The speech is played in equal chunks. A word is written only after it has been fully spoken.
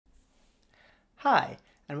Hi,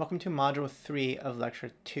 and welcome to Module 3 of Lecture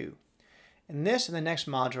 2. In this and the next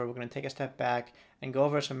module, we're going to take a step back and go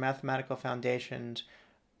over some mathematical foundations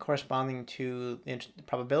corresponding to the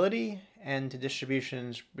probability and to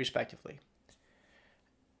distributions, respectively.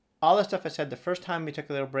 All the stuff I said the first time we took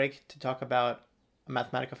a little break to talk about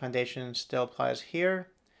mathematical foundations still applies here.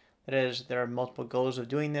 That is, there are multiple goals of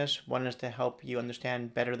doing this. One is to help you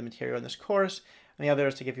understand better the material in this course, and the other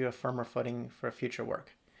is to give you a firmer footing for future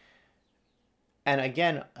work. And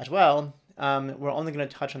again, as well, we're only going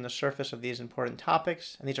to touch on the surface of these important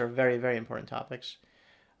topics, and these are very, very important topics.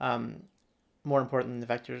 More important than the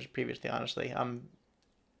vectors previously, honestly.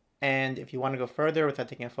 And if you want to go further without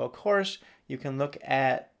taking a full course, you can look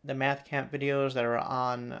at the math camp videos that are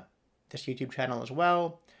on this YouTube channel as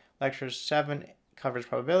well. Lectures 7 covers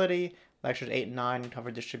probability. Lectures 8 and 9 cover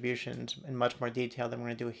distributions in much more detail than we're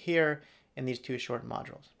going to do here in these two short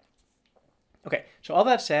modules. Okay, so all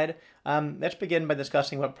that said, let's begin by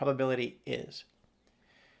discussing what probability is.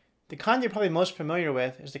 The kind you're probably most familiar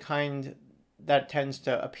with is the kind that tends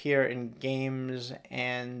to appear in games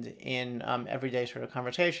and in everyday sort of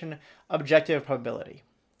conversation, objective probability.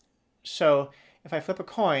 So if I flip a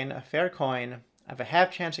coin, a fair coin, I have a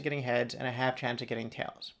half chance of getting heads and a half chance of getting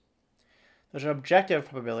tails. Those are objective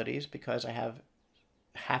probabilities because I have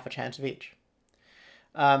half a chance of each.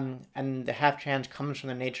 And the half chance comes from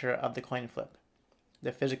the nature of the coin flip,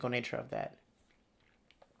 the physical nature of that.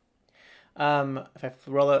 If I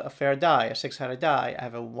roll a fair die, a six-sided die, I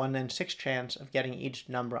have a 1 in 6 chance of getting each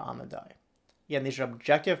number on the die. Again, these are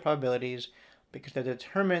objective probabilities because they're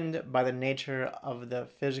determined by the nature of the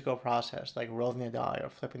physical process, like rolling the die or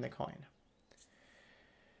flipping the coin.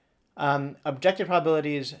 Objective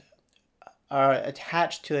probabilities are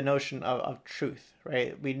attached to the notion of truth,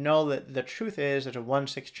 right? We know that the truth is there's a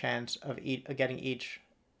 1/6 chance of getting each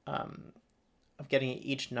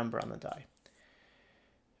number on the die,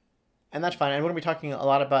 and that's fine. And we're going to be talking a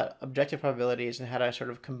lot about objective probabilities and how to sort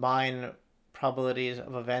of combine probabilities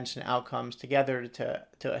of events and outcomes together to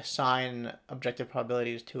assign objective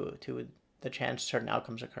probabilities to the chance certain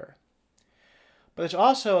outcomes occur. But there's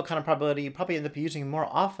also a kind of probability you probably end up using more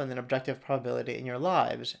often than objective probability in your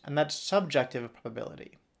lives, and that's subjective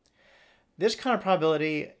probability. This kind of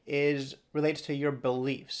probability relates to your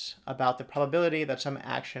beliefs about the probability that some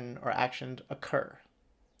action or actions occur,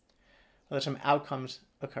 or that some outcomes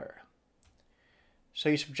occur. So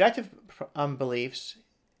your subjective beliefs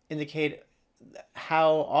indicate how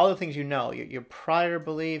all the things you know, your prior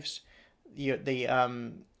beliefs, your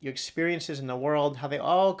experiences in the world, how they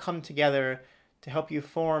all come together to help you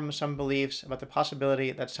form some beliefs about the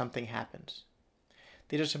possibility that something happens.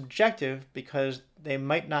 These are subjective because they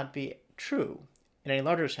might not be true in a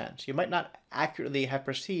larger sense. You might not accurately have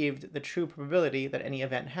perceived the true probability that any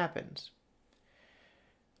event happens.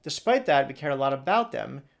 Despite that, we care a lot about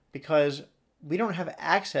them because we don't have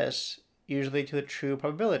access usually to the true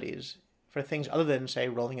probabilities for things other than, say,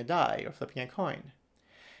 rolling a die or flipping a coin.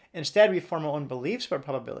 Instead, we form our own beliefs about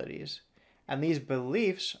probabilities, and these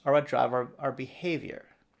beliefs are what drive our behavior.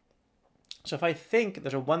 So if I think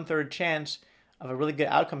there's a 1/3 chance of a really good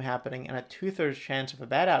outcome happening and a 2/3 chance of a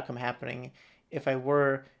bad outcome happening if I'm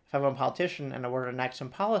a politician and I were to enact some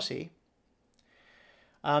policy,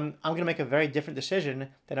 I'm going to make a very different decision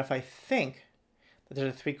than if I think that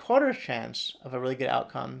there's a 3/4 chance of a really good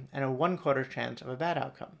outcome and a 1/4 chance of a bad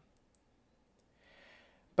outcome.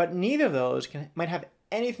 But neither of those might have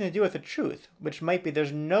anything to do with the truth, which might be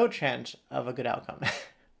there's no chance of a good outcome,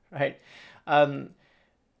 right?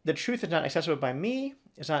 The truth is not accessible by me,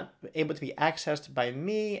 it's not able to be accessed by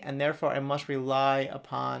me, and therefore I must rely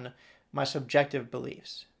upon my subjective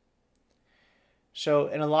beliefs. So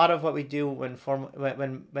in a lot of what we do when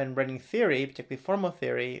writing theory, particularly formal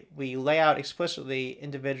theory, we lay out explicitly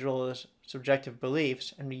individuals' subjective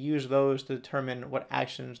beliefs, and we use those to determine what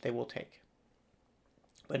actions they will take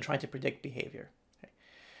when trying to predict behavior.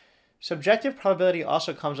 Subjective probability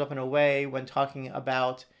also comes up in a way when talking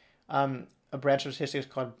about a branch of statistics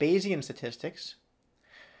called Bayesian statistics.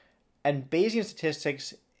 And Bayesian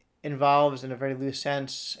statistics involves, in a very loose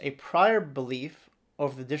sense, a prior belief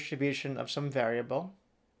over the distribution of some variable.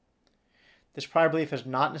 This prior belief is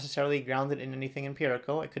not necessarily grounded in anything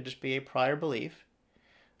empirical. It could just be a prior belief.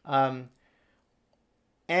 And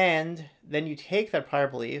then you take that prior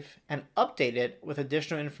belief and update it with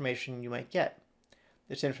additional information you might get.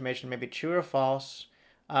 This information may be true or false,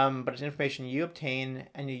 but it's information you obtain,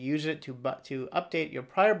 and you use it to update your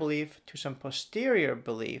prior belief to some posterior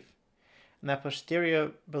belief. And that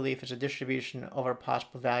posterior belief is a distribution over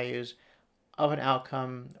possible values of an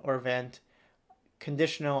outcome or event,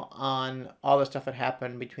 conditional on all the stuff that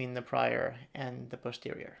happened between the prior and the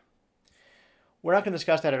posterior. We're not going to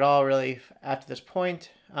discuss that at all really after this point,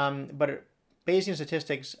 but Bayesian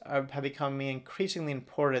statistics have become increasingly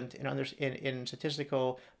important in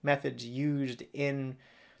statistical methods used in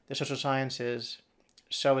the social sciences.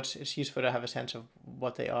 So it's useful to have a sense of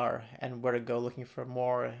what they are and where to go looking for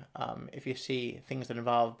more if you see things that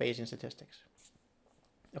involve Bayesian statistics.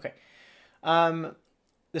 Okay.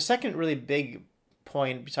 The second really big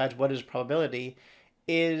point, besides what is probability,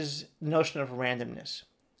 is the notion of randomness.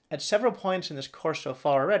 At several points in this course so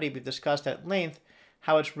far already, we've discussed at length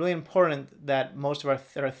how it's really important that most of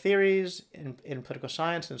our theories in political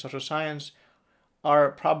science and social science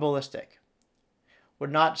are probabilistic. We're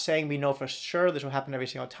not saying we know for sure this will happen every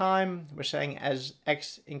single time. We're saying as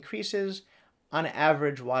X increases, on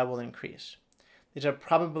average, Y will increase. These are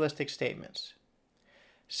probabilistic statements.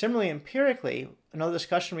 Similarly, empirically, another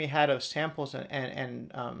discussion we had of samples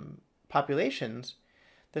and populations,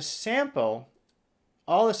 the sample,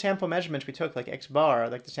 all the sample measurements we took, like X bar,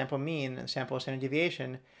 like the sample mean and sample standard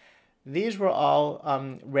deviation, these were all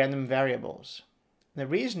random variables. And the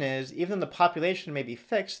reason is, even though the population may be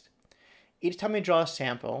fixed, each time we draw a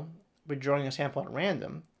sample, we're drawing a sample at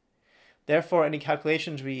random. Therefore, any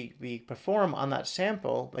calculations we perform on that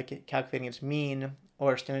sample, like calculating its mean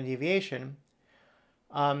or standard deviation,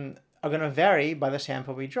 are going to vary by the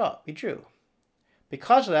sample we drew.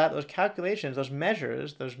 Because of that, those calculations, those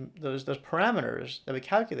measures, those parameters that we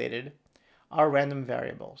calculated are random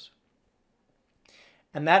variables.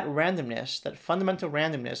 And that randomness, that fundamental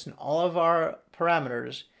randomness in all of our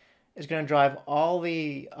parameters is going to drive all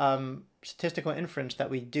the statistical inference that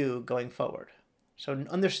we do going forward. So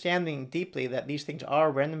understanding deeply that these things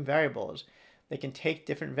are random variables, they can take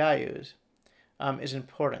different values, is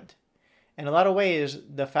important. In a lot of ways,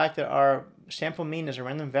 the fact that our sample mean is a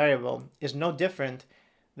random variable is no different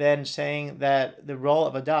than saying that the roll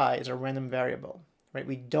of a die is a random variable, right?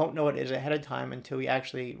 We don't know what it is ahead of time until we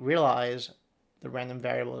actually realize the random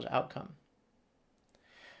variable's outcome.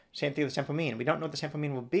 Same thing with the sample mean. We don't know what the sample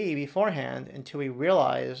mean will be beforehand until we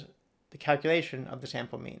realize the calculation of the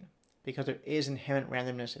sample mean, because there is inherent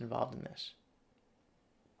randomness involved in this.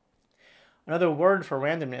 Another word for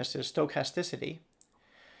randomness is stochasticity.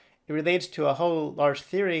 It relates to a whole large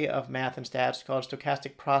theory of math and stats called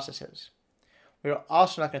stochastic processes. We're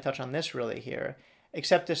also not going to touch on this really here,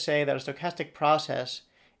 except to say that a stochastic process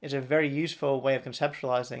is a very useful way of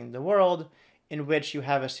conceptualizing the world in which you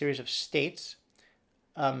have a series of states,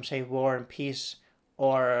 say war and peace,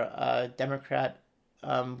 or a Democrat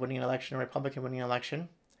winning an election, or Republican winning an election,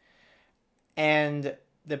 and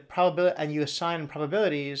the probability, and you assign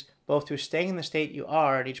probabilities both to staying in the state you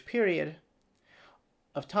are at each period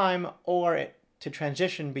of time, or to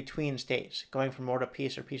transition between states, going from war to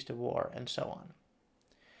peace or peace to war, and so on.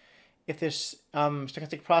 If this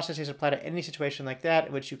stochastic process is applied to any situation like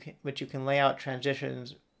that, which you can lay out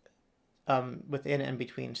transitions within and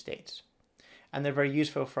between states, and they're very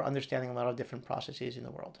useful for understanding a lot of different processes in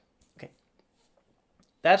the world. Okay,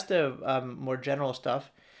 that's the more general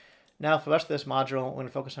stuff. Now, for the rest of this module, we're going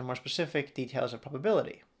to focus on more specific details of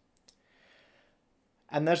probability.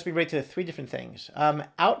 And those will be related to three different things.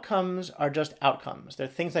 Outcomes are just outcomes. They're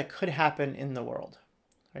things that could happen in the world,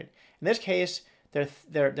 right? In this case,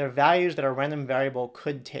 they're values that a random variable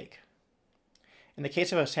could take. In the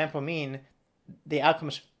case of a sample mean, the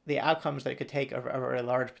outcomes that it could take are very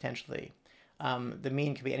large potentially. The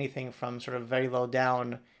mean could be anything from sort of very low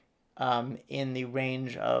down in the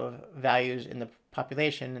range of values in the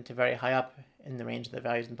population to very high up in the range of the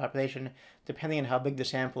values in the population, depending on how big the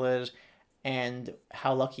sample is and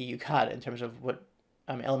how lucky you got in terms of what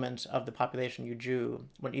elements of the population you drew,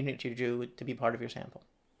 what unit you drew to be part of your sample.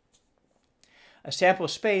 A sample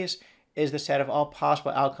space is the set of all possible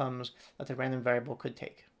outcomes that the random variable could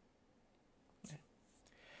take.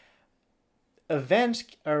 Events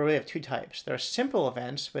are really of two types. There are simple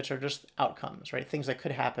events, which are just outcomes, right? Things that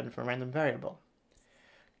could happen for a random variable.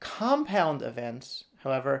 Compound events,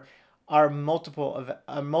 however, are multiple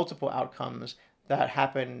outcomes that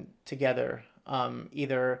happen together,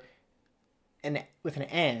 either with an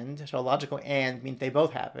and, so a logical and means they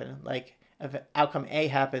both happen, like if outcome A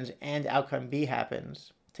happens and outcome B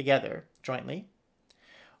happens together jointly,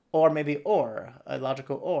 or maybe or, a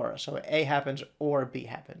logical or, so A happens or B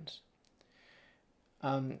happens.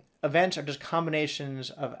 Events are just combinations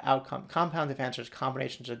of outcome. Compound events are just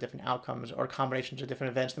combinations of different outcomes or combinations of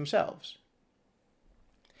different events themselves.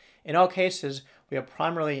 In all cases, we are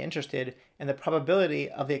primarily interested in the probability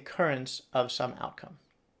of the occurrence of some outcome.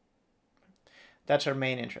 That's our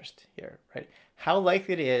main interest here, right? How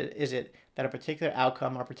likely is it that a particular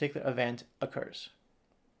outcome or a particular event occurs?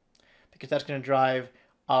 Because that's going to drive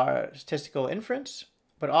our statistical inference,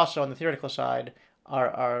 but also on the theoretical side,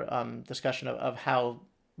 our discussion of how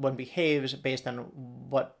one behaves based on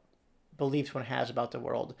what beliefs one has about the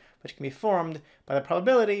world, which can be formed by the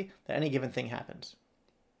probability that any given thing happens.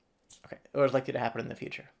 Okay, or is likely to happen in the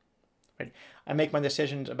future. Right? I make my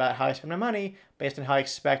decisions about how I spend my money based on how I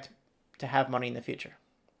expect to have money in the future.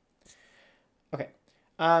 Okay.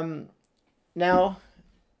 Now,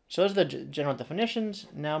 so those are the general definitions.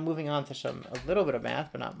 Now moving on to a little bit of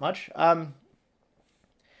math, but not much.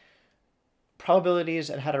 Probabilities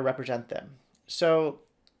and how to represent them. So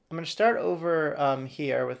I'm going to start over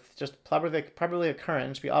here with just probability of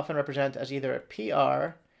occurrence. We often represent as either a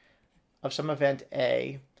PR of some event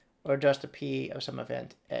A or just a P of some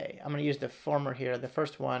event A. I'm going to use the former here, the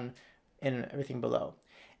first one, in everything below.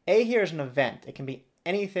 A here is an event. It can be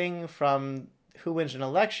anything from who wins an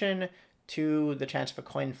election to the chance of a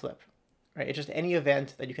coin flip. Right? It's just any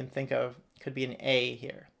event that you can think of could be an A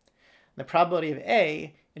here. The probability of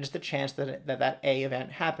A is just the chance that A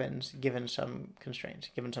event happens given some constraints,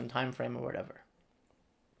 given some time frame or whatever.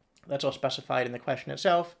 That's all specified in the question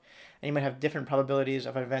itself. And you might have different probabilities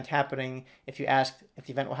of an event happening if you ask if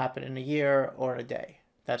the event will happen in a year or a day.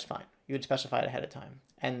 That's fine. You would specify it ahead of time.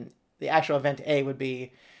 And the actual event A would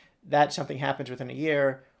be that something happens within a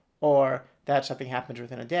year or that something happens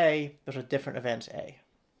within a day. Those are different events A.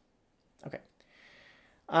 Okay.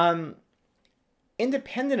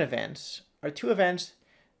 Independent events are two events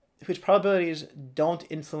whose probabilities don't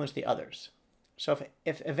influence the others. So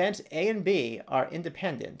if events A and B are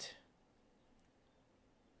independent,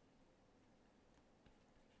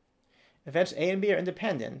 then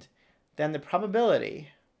the probability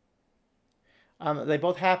they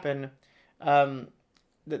both happen,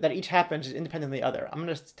 that each happens is independent of the other. I'm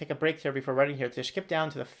going to take a break here before writing here to skip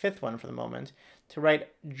down to the fifth one for the moment to write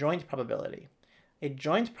joint probability. A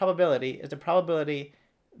joint probability is the probability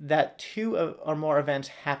that two or more events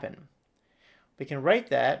happen. We can write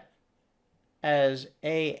that as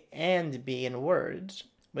A and B in words,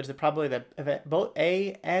 which is the probability that both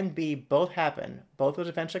A and B both happen, both those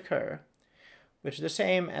events occur, which is the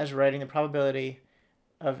same as writing the probability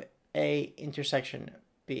of A intersection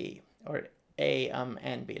B, or A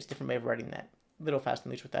and B. It's a different way of writing that. A little fast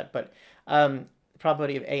and loose with that, but the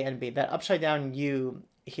probability of A and B. That upside down U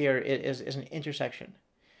here is an intersection.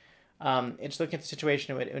 It's looking at the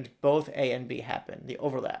situation in which both A and B happen, the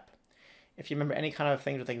overlap. If you remember any kind of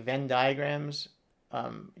things with like Venn diagrams,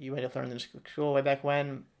 you might have learned in school way back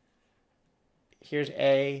when. Here's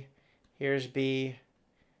A, here's B.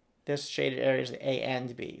 This shaded area is A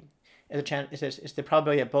and B. It's the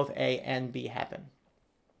probability that both A and B happen.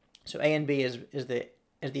 So A and B is the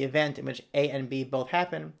event in which A and B both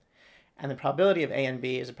happen, and the probability of A and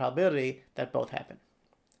B is the probability that both happen.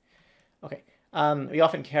 Okay. We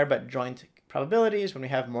often care about joint probabilities when we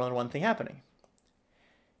have more than one thing happening.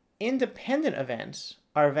 Independent events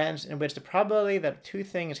are events in which the probability that two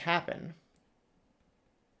things happen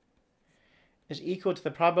is equal to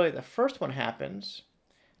the probability the first one happens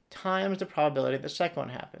times the probability the second one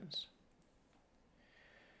happens.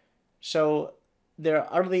 So they're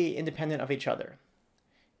utterly independent of each other.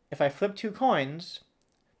 If I flip two coins,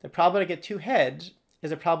 the probability to get two heads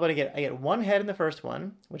is the probability I get one head in the first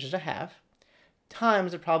one, which is a half,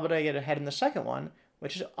 times the probability I get a head in the second one,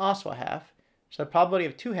 which is also a half. So the probability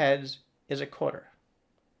of two heads is a quarter.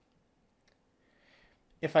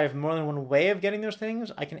 If I have more than one way of getting those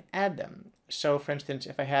things, I can add them. So for instance,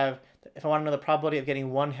 if I want to know the probability of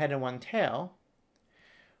getting one head and one tail,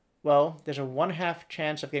 well, there's a 1/2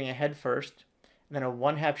 chance of getting a head first, and then a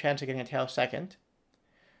 1/2 chance of getting a tail second.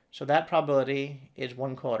 So that probability is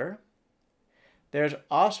 1/4. There's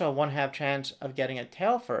also a 1/2 chance of getting a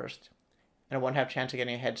tail first, and a 1/2 chance of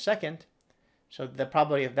getting a head second. So the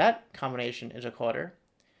probability of that combination is a quarter.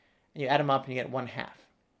 And you add them up and you get 1/2.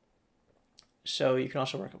 So you can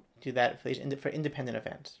also do that for independent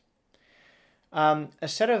events. A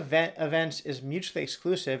set of events is mutually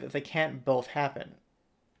exclusive if they can't both happen.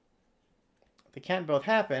 If they can't both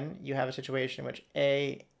happen, you have a situation in which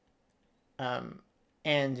A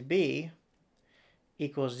and B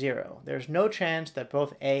equals 0. There's no chance that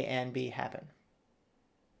both A and B happen.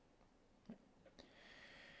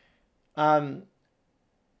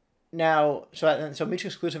 Now, so mutually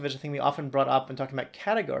exclusive is a thing we often brought up when talking about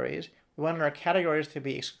categories. We wanted our categories to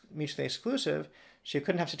be mutually exclusive, so you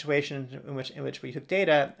couldn't have situations in which we took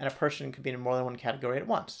data and a person could be in more than one category at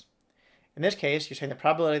once. In this case, you're saying the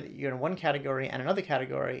probability that you're in one category and another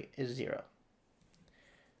category is 0.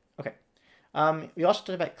 Okay. We also talked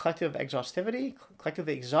about collective exhaustivity.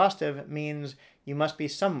 Collectively exhaustive means you must be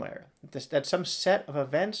somewhere. That some set of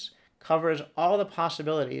events covers all the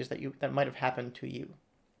possibilities that might have happened to you.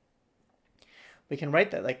 we can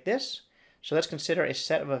write that like this. So let's consider a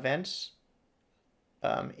set of events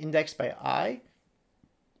indexed by I.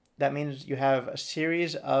 That means you have a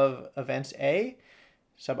series of events A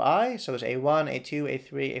sub I. So there's A1,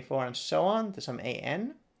 A2, A3, A4, and so on to some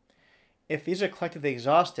AN. If these are collectively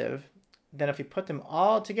exhaustive, then if we put them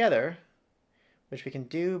all together, which we can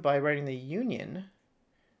do by writing the union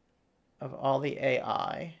of all the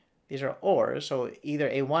AI, these are ORs, so either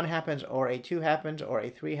A1 happens or A2 happens or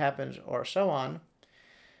A3 happens or so on,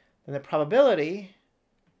 then the probability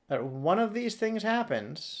that one of these things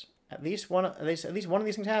happens, at least one of these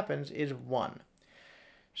things happens, is 1.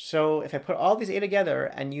 So if I put all these A together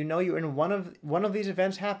and you know you're in one of these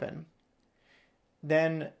events happen,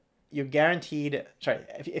 then you're guaranteed,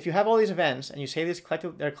 if you have all these events and you say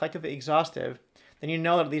they're collectively exhaustive, then you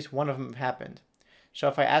know that at least one of them happened. So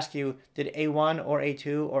if I ask you, did A1 or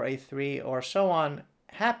A2 or A3 or so on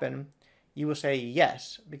happen, you will say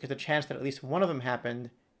yes, because the chance that at least one of them happened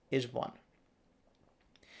is 1.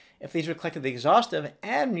 If these are collectively exhaustive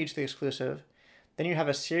and mutually exclusive, then you have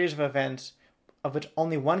a series of events of which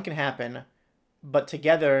only one can happen, but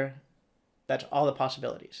together, that's all the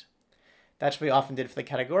possibilities. That's what we often did for the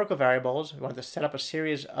categorical variables. We wanted to set up a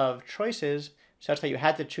series of choices such that you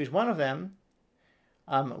had to choose one of them.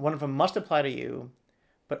 One of them must apply to you,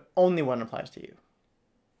 but only one applies to you.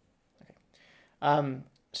 Okay.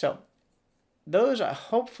 So those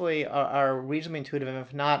hopefully are reasonably intuitive, and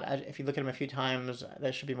if not, if you look at them a few times,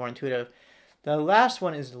 they should be more intuitive. The last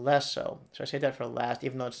one is less so. So I say that for last,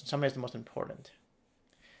 even though it's in some ways the most important.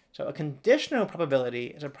 So a conditional probability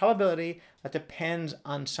is a probability that depends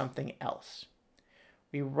on something else.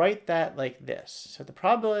 We write that like this. So the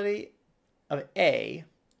probability of A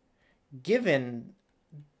given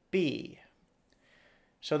B.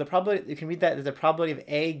 So the probability, you can read that as the probability of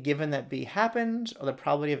A given that B happens, or the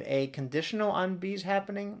probability of A conditional on B's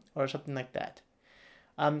happening, or something like that.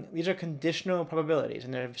 These are conditional probabilities,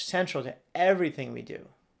 and they're essential to everything we do.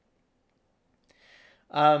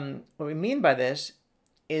 What we mean by this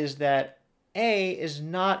is that A is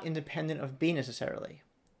not independent of B necessarily.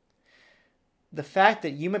 The fact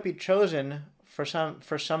that you might be chosen for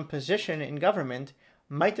some position in government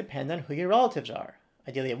might depend on who your relatives are.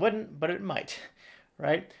 Ideally it wouldn't, but it might,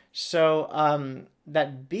 right? So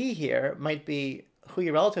that B here might be who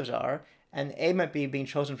your relatives are, and A might be being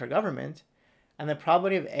chosen for government, and the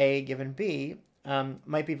probability of A given B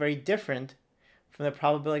might be very different from the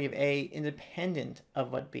probability of A independent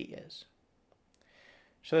of what B is.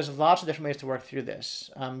 So there's lots of different ways to work through this.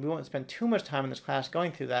 We won't spend too much time in this class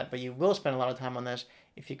going through that, but you will spend a lot of time on this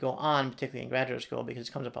if you go on, particularly in graduate school, because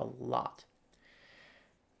it comes up a lot.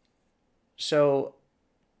 So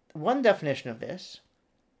one definition of this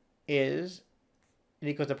is it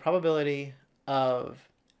equals the probability of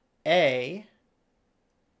A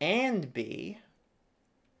and B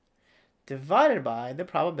divided by the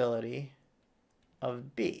probability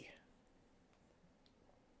of B.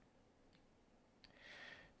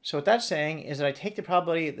 So what that's saying is that I take the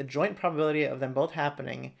probability, the joint probability of them both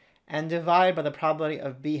happening, and divide by the probability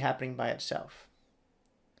of B happening by itself.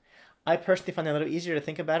 I personally find it a little easier to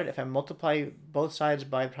think about it if I multiply both sides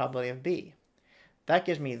by the probability of B. That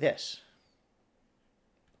gives me this.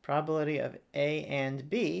 Probability of A and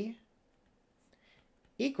B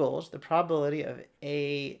equals the probability of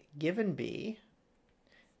A given B,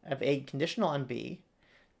 of A conditional on B,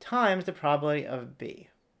 times the probability of B.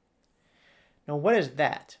 Now, what is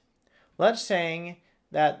that? Well, that's saying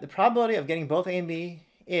that the probability of getting both A and B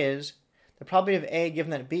is the probability of A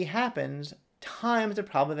given that B happens times the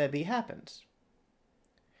probability that B happens.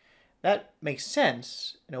 That makes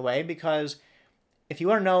sense in a way, because if you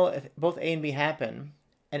want to know if both A and B happen,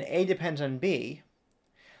 and A depends on B,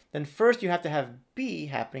 then first you have to have B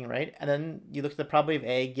happening, right? And then you look at the probability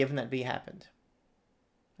of A given that B happened.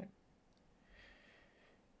 Right?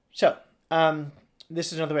 So,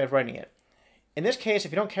 this is another way of writing it. In this case,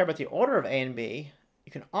 if you don't care about the order of A and B,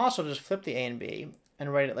 you can also just flip the A and B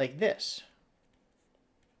and write it like this.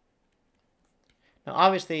 Now,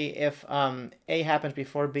 obviously, if A happens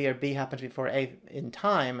before B or B happens before A in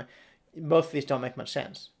time, both of these don't make much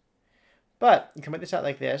sense. But you can write this out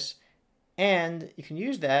like this, and you can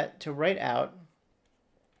use that to write out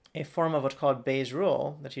a form of what's called Bayes'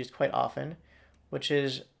 rule that's used quite often, which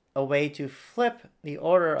is a way to flip the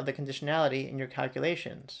order of the conditionality in your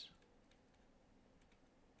calculations.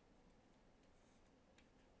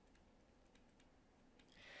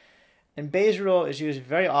 And Bayes' rule is used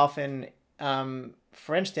very often.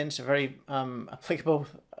 For instance, a very applicable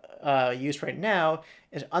use right now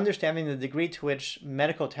is understanding the degree to which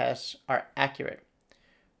medical tests are accurate.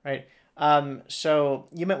 Right? So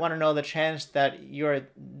you might want to know the chance that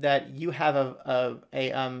you have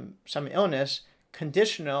some illness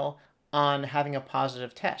conditional on having a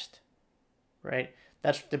positive test, right?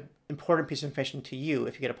 That's the important piece of information to you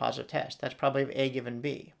if you get a positive test. That's probably of A given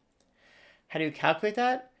B. How do you calculate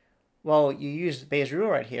that? Well, you use Bayes' rule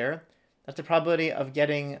right here. That's the probability of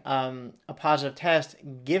getting a positive test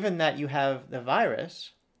given that you have the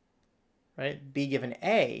virus, right? B given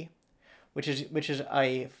A, which is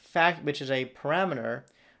a parameter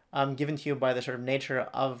given to you by the sort of nature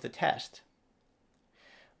of the test.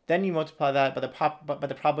 Then you multiply that by the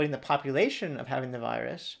probability in the population of having the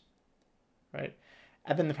virus, right?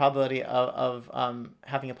 And then the probability of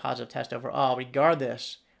having a positive test overall,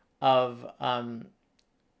 regardless of whether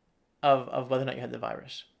or not you had the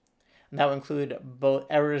virus. And that will include both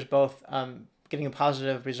getting a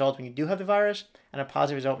positive result when you do have the virus and a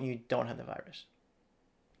positive result when you don't have the virus.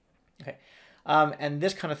 Okay, and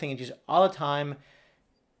this kind of thing is used all the time.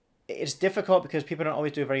 It's difficult because people don't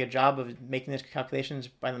always do a very good job of making these calculations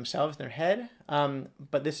by themselves in their head,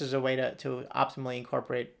 but this is a way to optimally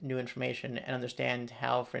incorporate new information and understand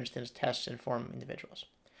how, for instance, tests inform individuals.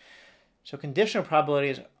 So conditional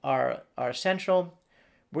probabilities are essential.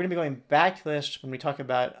 We're going to be going back to this when we talk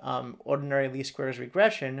about ordinary least squares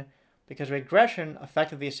regression, because regression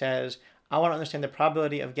effectively says, I want to understand the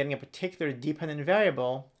probability of getting a particular dependent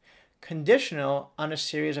variable conditional on a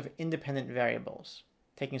series of independent variables,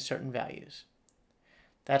 taking certain values.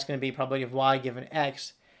 That's going to be probability of y given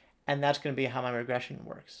x, and that's going to be how my regression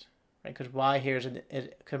works, right? Because y here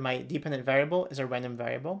because my dependent variable is a random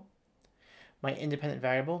variable. My independent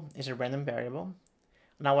variable is a random variable.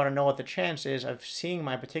 And I want to know what the chance is of seeing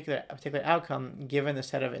my particular outcome given the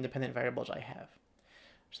set of independent variables I have.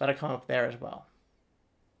 So that'll come up there as well.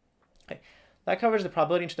 Okay. That covers the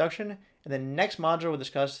probability introduction. In the next module, we'll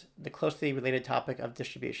discuss the closely related topic of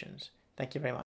distributions. Thank you very much.